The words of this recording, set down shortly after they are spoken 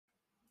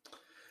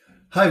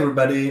Hi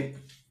everybody!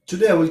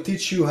 Today I will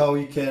teach you how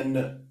you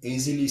can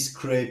easily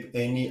scrape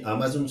any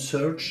Amazon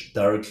search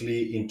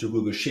directly into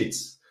Google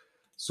Sheets.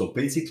 So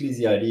basically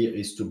the idea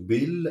is to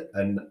build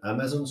an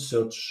Amazon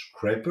search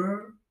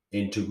scraper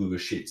into Google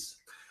Sheets.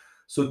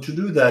 So to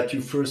do that,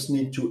 you first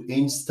need to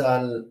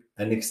install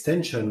an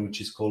extension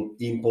which is called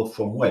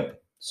ImportFromWeb.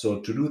 So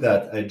to do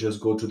that, I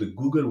just go to the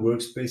Google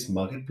Workspace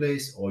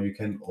Marketplace, or you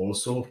can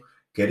also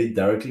get it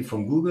directly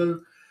from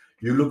Google.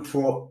 You look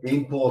for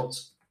import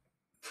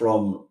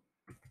from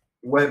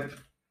web,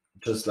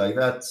 just like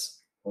that.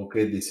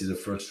 Okay, this is the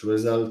first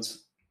result.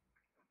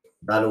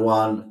 That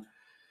one,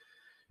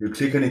 you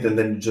click on it and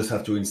then you just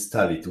have to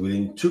install it.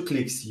 Within 2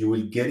 clicks, you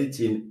will get it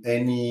in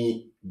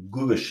any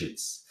Google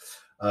Sheets.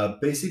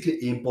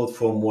 Basically, import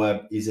from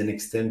web is an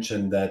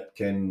extension that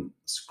can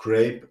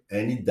scrape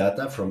any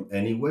data from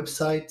any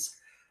website,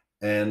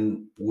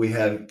 and we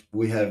have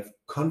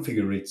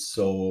configured it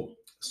so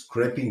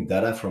scraping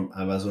data from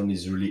Amazon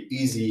is really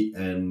easy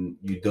and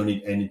you don't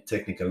need any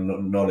technical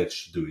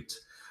knowledge to do it.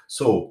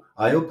 So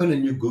I open a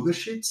new Google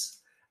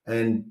Sheets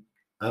and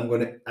I'm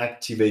going to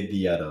activate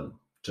the add-on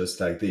just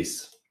like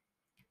this.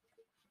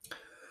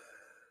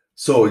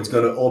 So it's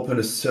going to open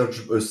a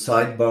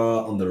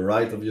sidebar on the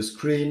right of your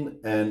screen,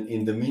 and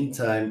in the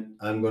meantime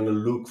I'm going to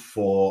look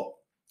for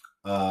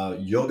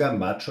yoga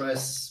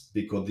mattress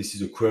because this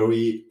is a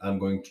query I'm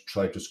going to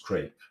try to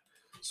scrape.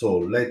 So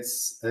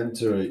let's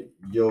enter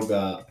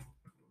yoga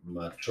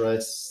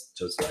mattress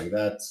just like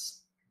that.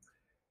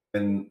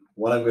 And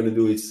what I'm going to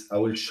do is I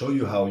will show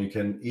you how you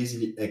can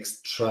easily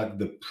extract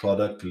the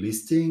product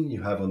listing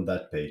you have on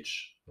that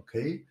page.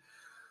 Okay.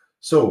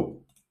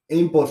 So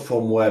import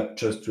from web,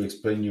 just to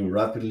explain you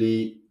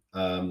rapidly,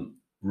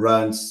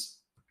 runs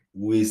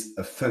with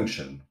a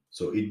function.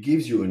 So it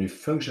gives you a new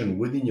function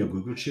within your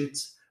Google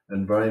Sheets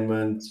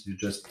environment. You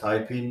just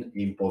type in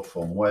import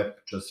from web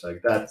just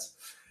like that.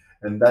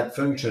 And that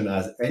function,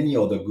 as any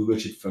other Google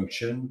Sheet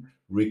function,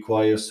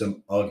 requires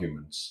some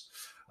arguments.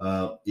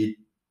 It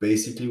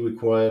basically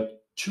requires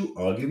two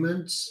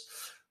arguments.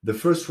 The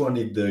first one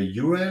is the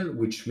URL,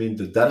 which means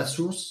the data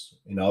source.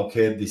 In our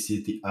case, this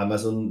is the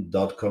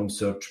Amazon.com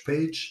search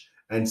page.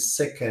 And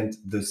second,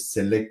 the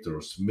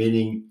selectors,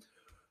 meaning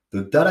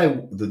the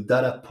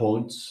data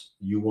points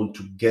you want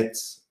to get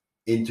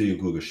into your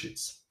Google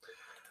Sheets.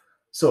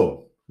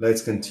 So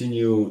let's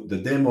continue the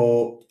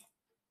demo.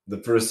 The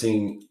first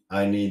thing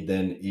I need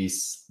then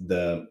is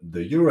the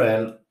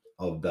URL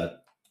of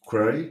that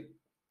query.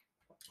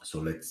 So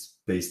let's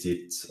paste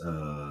it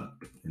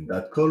in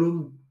that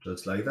column,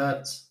 just like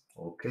that.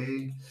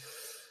 Okay.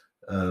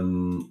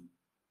 And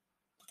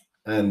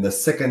the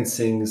second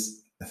thing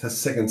is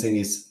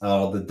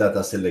the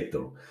data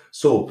selector.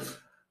 So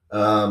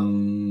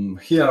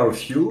here are a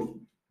few.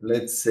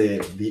 Let's say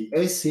the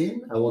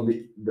asin. I want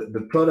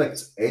the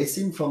product's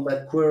asin from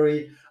that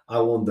query. I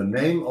want the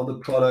name of the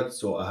product,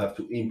 so I have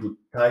to input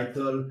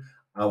title.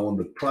 I want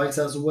the price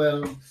as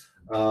well.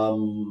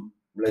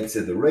 Let's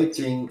say the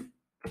rating,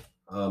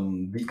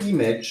 the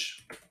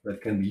image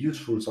that can be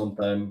useful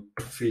sometimes,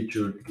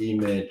 featured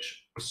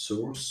image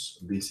source.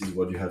 This is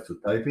what you have to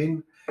type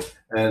in.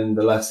 And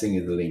the last thing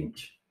is the link.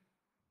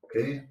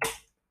 Okay,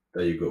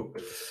 there you go.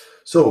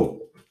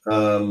 So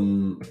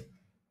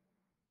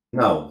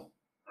now,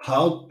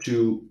 how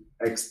to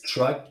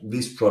extract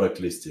this product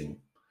listing?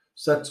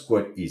 So that's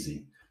quite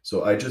easy.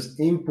 So I just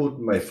input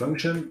my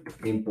function,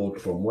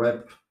 import from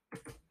web,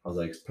 as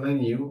I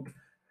explained you.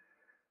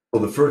 So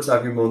the first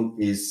argument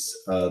is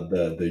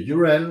the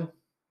URL,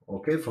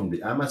 okay, from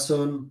the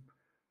Amazon,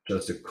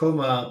 just a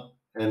comma,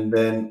 and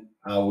then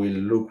I will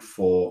look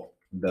for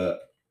the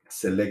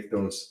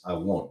selectors I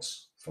want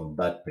from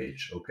that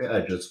page. Okay,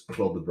 I just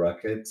close the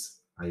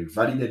brackets, I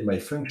validate my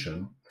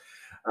function,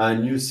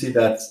 and you see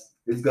that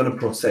it's going to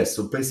process.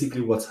 So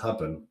basically what's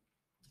happening,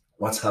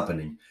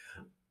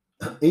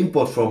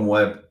 import from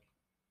web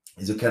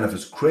is a kind of a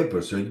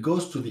scraper. So it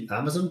goes to the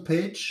Amazon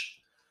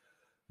page,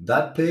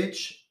 that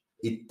page,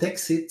 it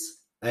takes it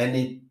and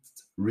it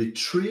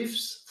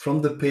retrieves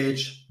from the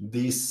page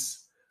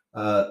this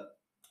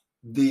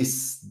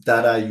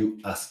data you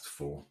asked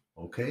for.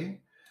 Okay,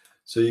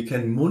 so you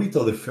can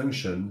monitor the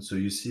function. So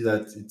you see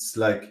that it's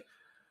like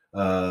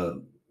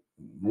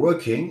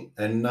working,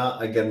 and now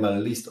I get my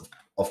list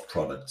of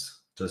products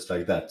just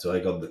like that. So I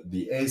got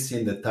the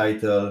asin, the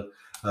title,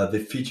 the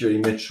feature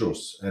image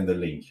source, and the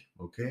link.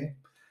 Okay,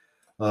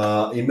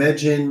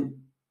 imagine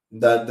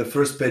that the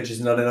first page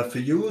is not enough for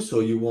you, so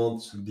you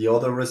want the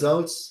other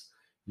results.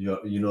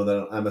 You know that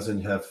on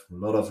Amazon you have a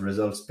lot of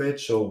results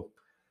page. So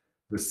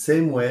the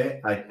same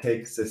way, I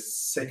take the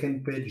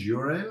second page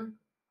URL,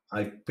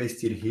 I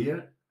paste it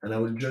here, and I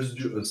will just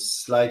do a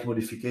slight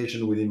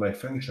modification within my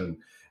function,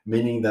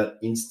 meaning that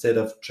instead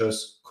of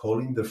just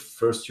calling the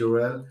first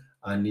URL,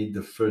 I need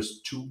the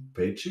first two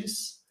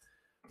pages,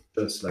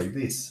 just like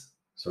this.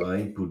 So I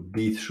input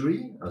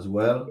B3 as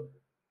well.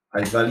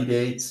 I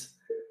validate,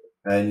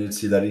 and you'll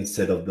see that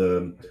instead of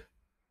the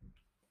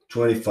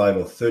 25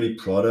 or 30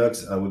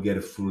 products, I will get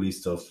a full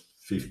list of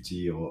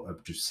 50 or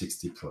up to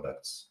 60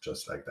 products,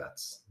 just like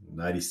that.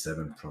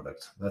 97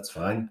 products, that's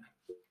fine.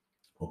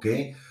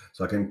 Okay,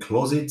 so I can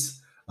close it.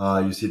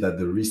 You see that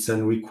the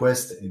recent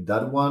request in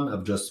that one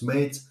I've just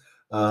made.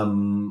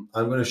 I'm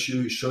going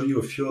to show you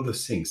a few other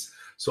things.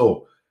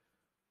 So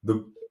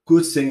the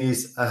good thing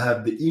is I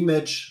have the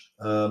image.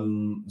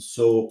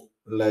 So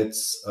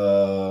let's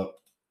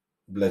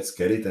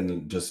get it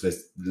and just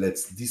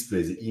let's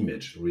display the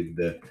image with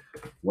the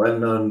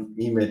well-known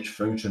image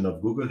function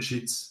of Google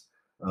Sheets.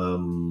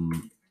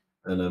 And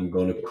I'm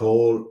going to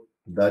call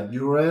that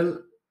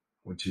URL,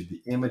 which is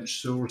the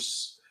image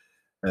source,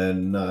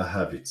 and now I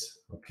have it.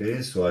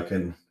 Okay, so I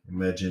can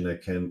imagine I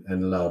can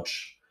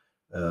enlarge,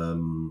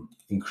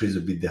 increase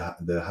a bit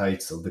the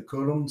heights of the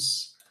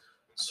columns,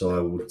 so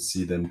I would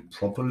see them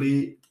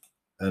properly,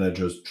 and I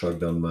just drag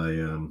down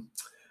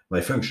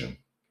my function.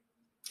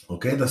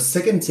 Okay, the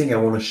second thing I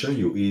want to show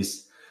you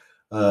is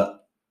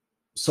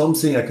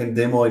something I can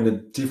demo in a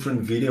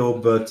different video,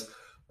 but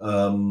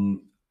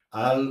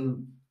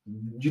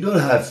you don't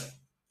have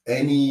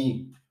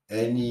any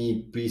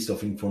piece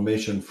of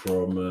information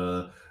from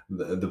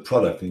the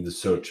product in the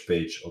search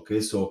page.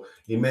 Okay, so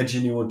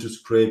imagine you want to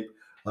scrape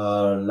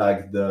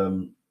like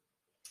the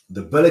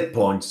bullet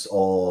points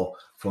or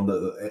from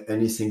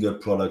any single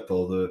product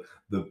or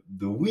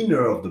the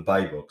winner of the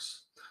buy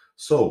box.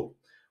 So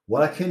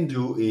what I can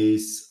do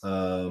is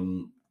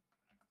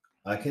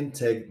I can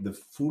take the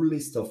full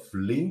list of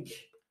link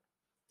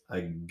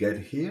I get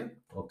here.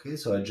 Okay,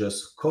 so I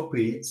just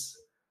copy it,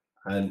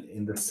 and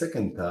in the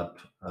second tab,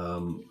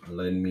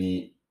 let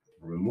me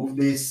remove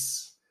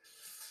this,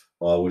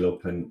 or I will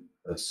open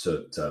a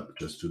third tab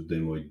just to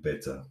demo it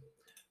better.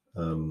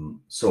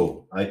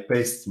 So I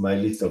paste my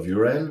list of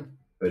URL,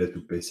 better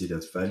to paste it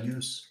as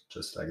values,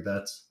 just like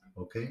that.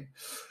 Okay,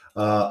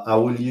 I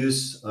will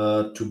use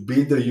to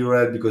build the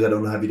URL because I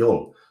don't have it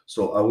all.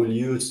 So I will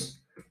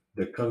use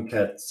the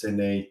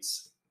concatenate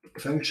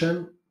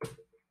function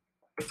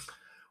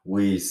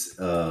with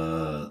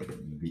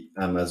the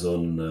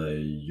Amazon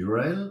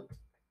URL,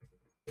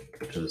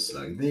 just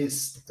like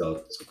this,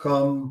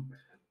 .com.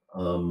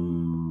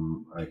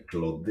 I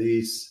close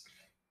this,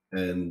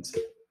 and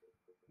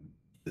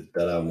the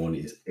data one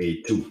is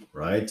A2,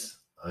 right?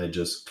 I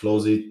just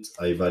close it,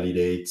 I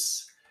validate,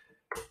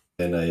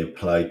 and I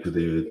apply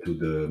to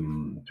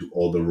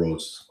all the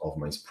rows of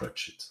my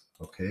spreadsheet.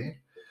 Okay.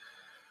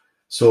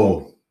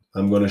 So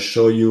I'm going to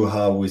show you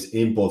how with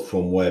import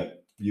from web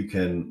you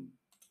can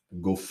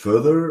go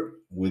further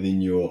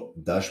within your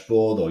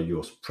dashboard or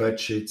your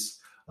spreadsheets,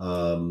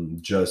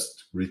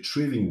 just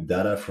retrieving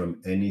data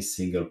from any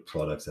single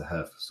product I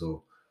have.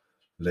 So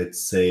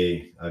let's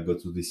say I go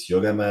to this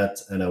yoga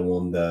mat and I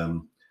want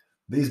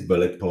these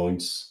bullet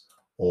points,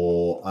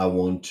 or I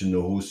want to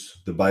know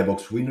who's the buy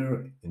box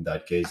winner. In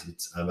that case,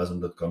 it's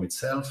Amazon.com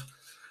itself.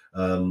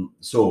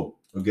 So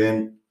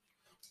again,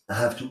 I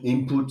have to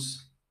input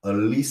a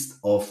list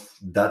of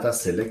data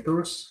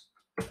selectors.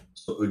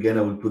 So again,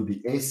 I will put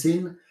the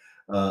asin.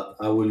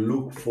 I will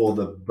look for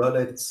the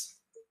bullet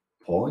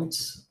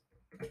points.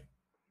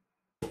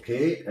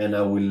 Okay, and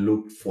I will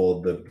look for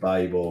the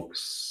buy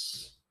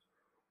box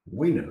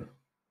winner.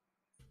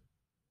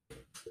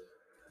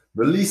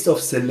 The list of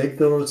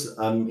selectors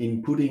I'm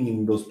inputting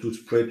in those two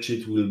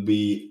spreadsheets will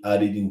be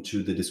added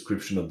into the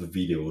description of the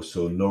video,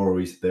 so no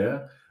worries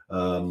there.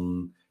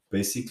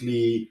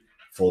 Basically,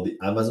 for the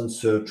Amazon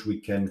search, we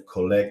can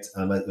collect,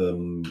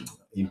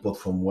 import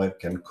from web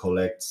can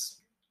collect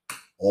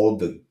all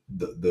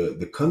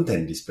the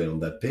content displayed on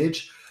that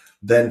page.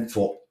 Then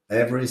for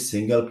every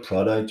single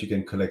product, you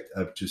can collect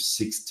up to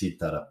 60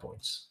 data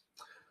points.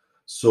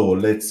 So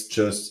let's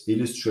just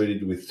illustrate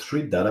it with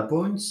 3 data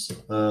points.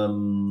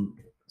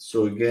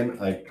 So again,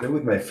 I play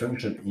with my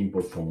function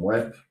import from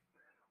web,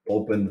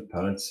 open the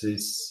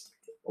parentheses,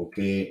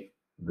 okay,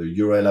 the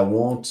URL I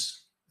want,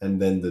 and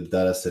then the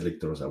data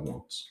selectors I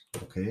want.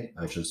 Okay,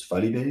 I just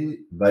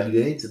validate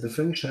the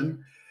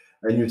function,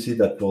 and you see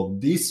that for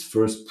this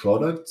first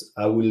product,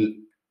 I will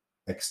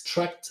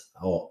extract,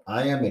 or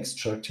I am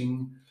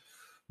extracting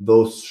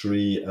those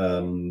 3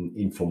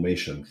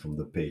 information from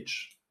the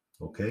page.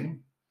 Okay.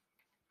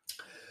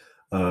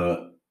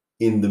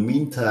 In the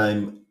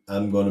meantime,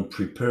 I'm going to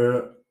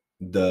prepare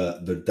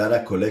the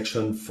data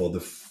collection for the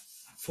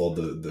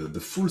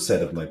full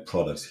set of my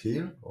products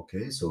here.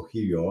 Okay, so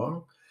here you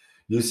are.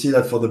 You see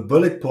that for the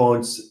bullet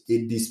points,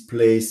 it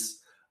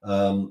displays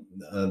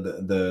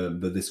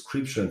the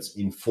descriptions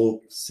in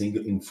 4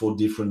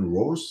 different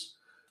rows.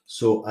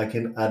 So I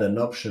can add an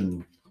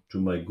option to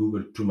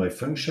my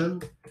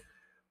function,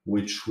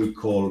 which we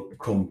call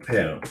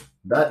compare.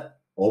 That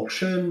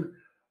option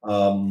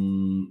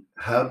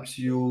helps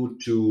you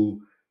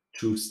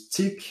to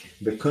stick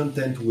the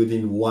content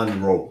within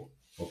 1 row.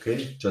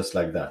 Okay, just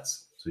like that.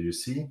 So you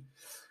see,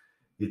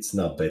 it's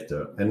now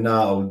better. And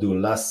now I'll do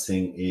last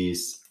thing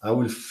is I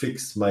will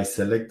fix my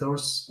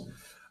selectors,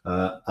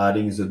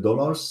 adding the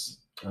dollars.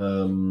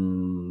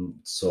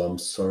 So I'm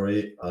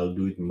sorry, I'll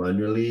do it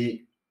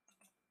manually,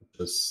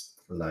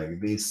 just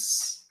like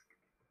this.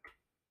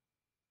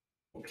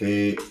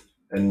 Okay,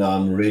 And now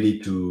I'm ready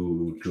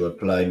to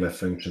apply my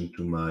function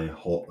to my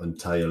whole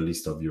entire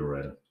list of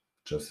URL,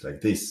 just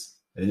like this.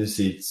 And you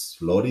see it's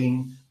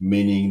loading,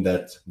 meaning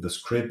that the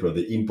scraper,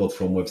 the import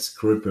from web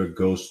scraper,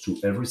 goes to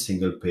every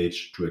single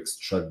page to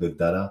extract the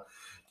data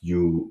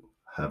you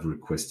have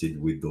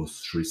requested with those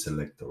three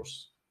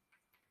selectors.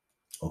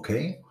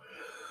 Okay.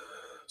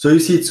 So you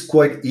see, it's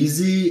quite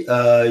easy.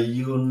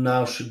 You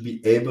now should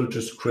be able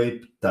to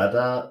scrape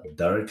data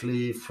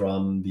directly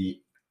from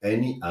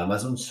any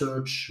Amazon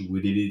search.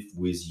 We did it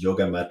with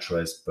yoga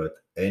mattress, but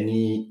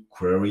any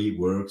query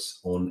works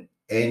on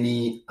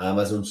any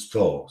Amazon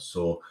store.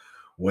 So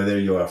whether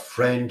you are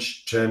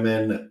French,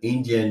 German,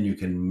 Indian, you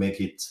can make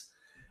it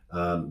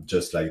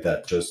just like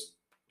that, just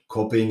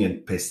copying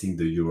and pasting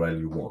the URL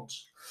you want.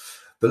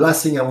 The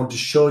last thing I want to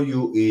show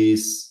you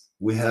is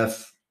we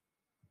have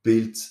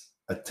built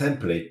a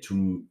template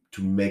to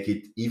make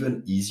it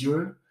even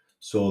easier.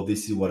 So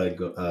this is what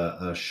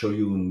I show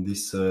you in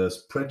this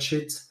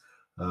spreadsheet.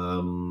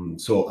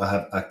 So I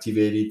have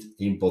activated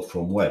import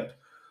from web.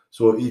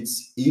 So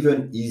it's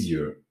even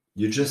easier.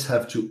 You just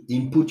have to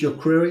input your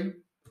query.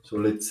 So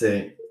let's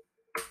say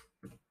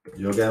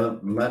yoga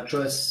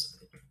mattress.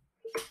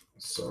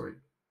 Sorry.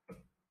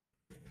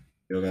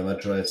 Yoga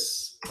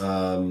mattress.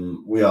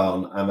 We are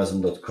on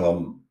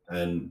Amazon.com,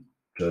 and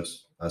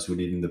just as we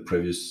did in the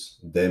previous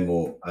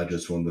demo, I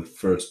just want the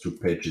first 2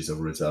 pages of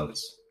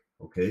results.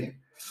 Okay.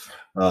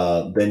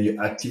 Then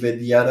you activate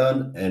the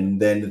add-on, and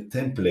then the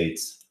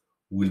templates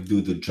will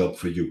do the job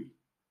for you.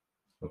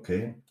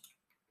 Okay.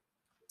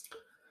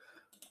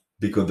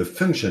 Because the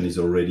function is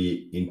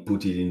already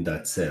inputted in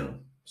that cell.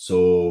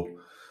 So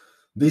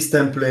this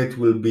template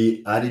will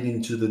be added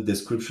into the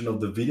description of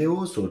the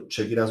video, so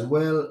check it as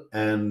well.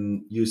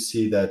 And you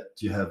see that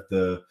you have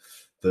the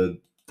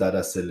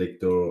data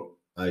selector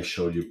I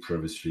showed you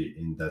previously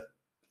in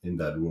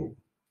that row.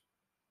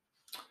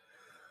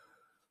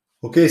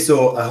 Okay,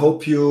 so I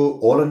hope you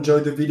all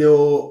enjoyed the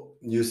video.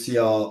 You see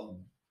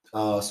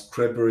our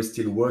scraper is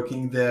still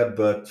working there,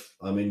 but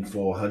I mean,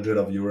 for 100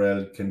 of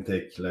URL can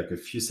take like a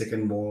few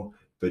seconds more,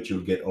 but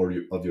you'll get all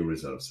of your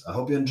results. I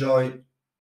hope you enjoy.